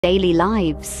daily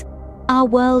lives. Our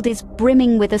world is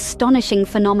brimming with astonishing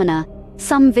phenomena,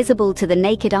 some visible to the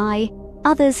naked eye,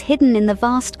 others hidden in the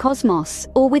vast cosmos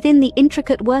or within the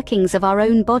intricate workings of our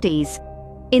own bodies.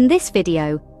 In this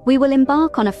video, we will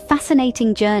embark on a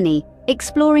fascinating journey,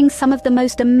 exploring some of the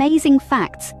most amazing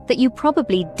facts that you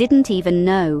probably didn't even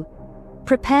know.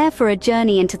 Prepare for a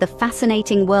journey into the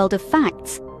fascinating world of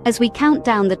facts as we count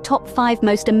down the top 5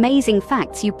 most amazing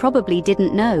facts you probably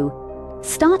didn't know.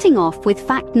 Starting off with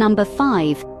fact number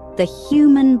 5, the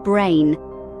human brain.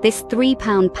 This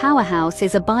 3-pound powerhouse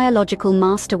is a biological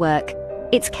masterwork.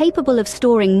 It's capable of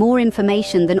storing more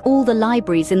information than all the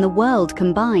libraries in the world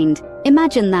combined.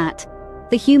 Imagine that.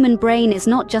 The human brain is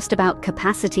not just about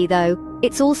capacity though,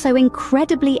 it's also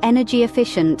incredibly energy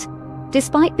efficient.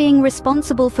 Despite being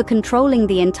responsible for controlling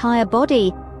the entire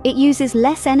body, it uses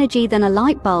less energy than a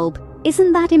light bulb.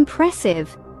 Isn't that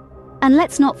impressive? And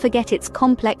let's not forget its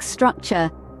complex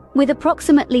structure. With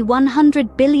approximately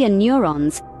 100 billion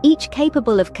neurons, each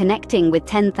capable of connecting with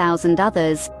 10,000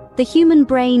 others, the human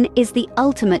brain is the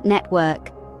ultimate network.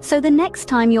 So the next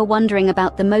time you're wondering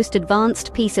about the most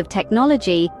advanced piece of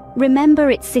technology,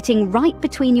 remember it's sitting right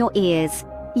between your ears.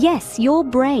 Yes, your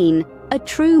brain, a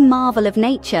true marvel of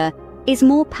nature, is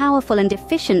more powerful and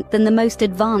efficient than the most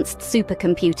advanced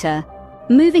supercomputer.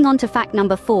 Moving on to fact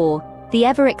number 4, the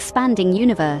ever-expanding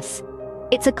universe.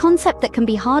 It's a concept that can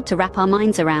be hard to wrap our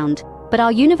minds around, but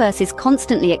our universe is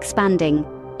constantly expanding.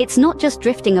 It's not just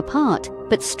drifting apart,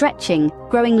 but stretching,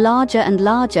 growing larger and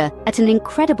larger at an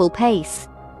incredible pace.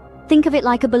 Think of it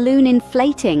like a balloon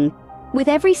inflating. With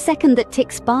every second that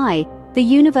ticks by, the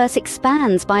universe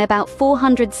expands by about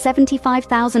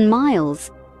 475,000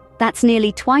 miles. That's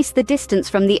nearly twice the distance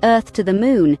from the Earth to the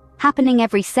Moon, happening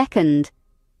every second.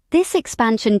 This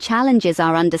expansion challenges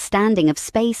our understanding of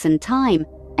space and time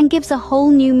and gives a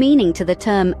whole new meaning to the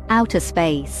term outer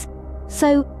space.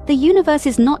 So, the universe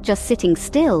is not just sitting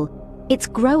still, it's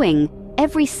growing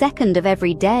every second of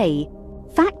every day.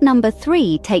 Fact number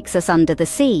 3 takes us under the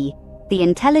sea, the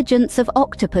intelligence of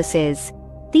octopuses.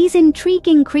 These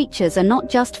intriguing creatures are not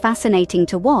just fascinating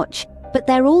to watch, but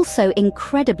they're also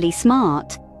incredibly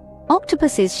smart.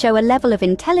 Octopuses show a level of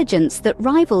intelligence that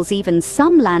rivals even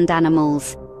some land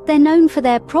animals. They're known for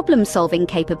their problem-solving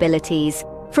capabilities,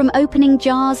 from opening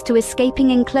jars to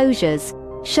escaping enclosures,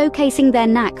 showcasing their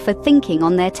knack for thinking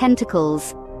on their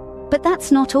tentacles. But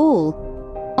that's not all.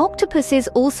 Octopuses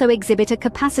also exhibit a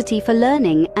capacity for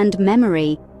learning and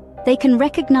memory. They can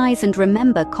recognize and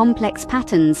remember complex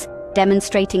patterns,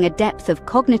 demonstrating a depth of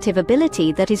cognitive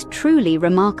ability that is truly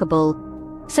remarkable.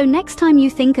 So next time you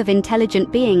think of intelligent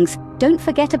beings, don't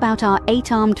forget about our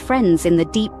 8-armed friends in the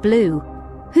deep blue.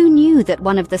 Who knew that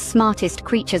one of the smartest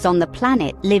creatures on the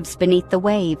planet lives beneath the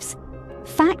waves?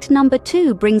 Fact number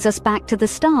 2 brings us back to the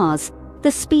stars,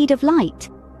 the speed of light.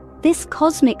 This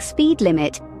cosmic speed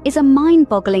limit is a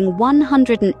mind-boggling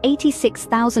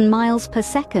 186,000 miles per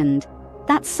second.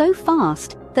 That's so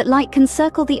fast that light can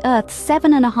circle the Earth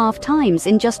 7.5 times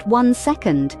in just 1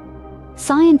 second.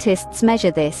 Scientists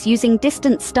measure this using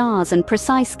distant stars and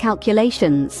precise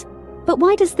calculations. But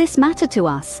why does this matter to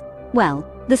us? Well,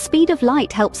 the speed of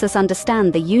light helps us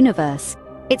understand the universe.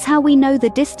 It's how we know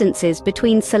the distances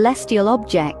between celestial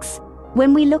objects.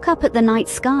 When we look up at the night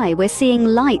sky, we're seeing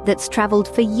light that's traveled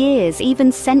for years,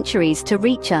 even centuries, to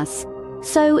reach us.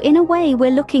 So, in a way,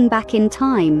 we're looking back in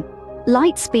time.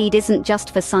 Light speed isn't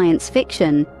just for science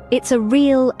fiction, it's a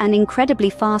real and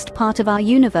incredibly fast part of our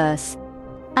universe.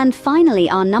 And finally,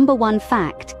 our number 1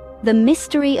 fact, the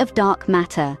mystery of dark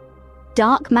matter.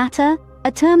 Dark matter,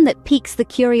 a term that piques the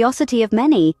curiosity of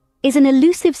many, is an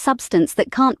elusive substance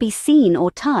that can't be seen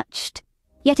or touched.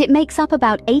 Yet it makes up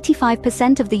about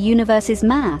 85% of the universe's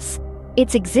mass.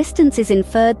 Its existence is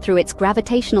inferred through its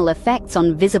gravitational effects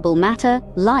on visible matter,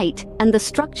 light, and the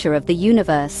structure of the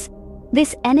universe.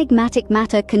 This enigmatic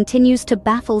matter continues to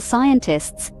baffle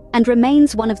scientists and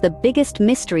remains one of the biggest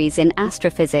mysteries in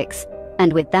astrophysics.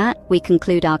 And with that, we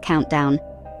conclude our countdown.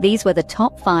 These were the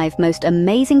top 5 most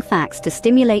amazing facts to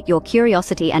stimulate your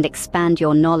curiosity and expand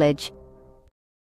your knowledge.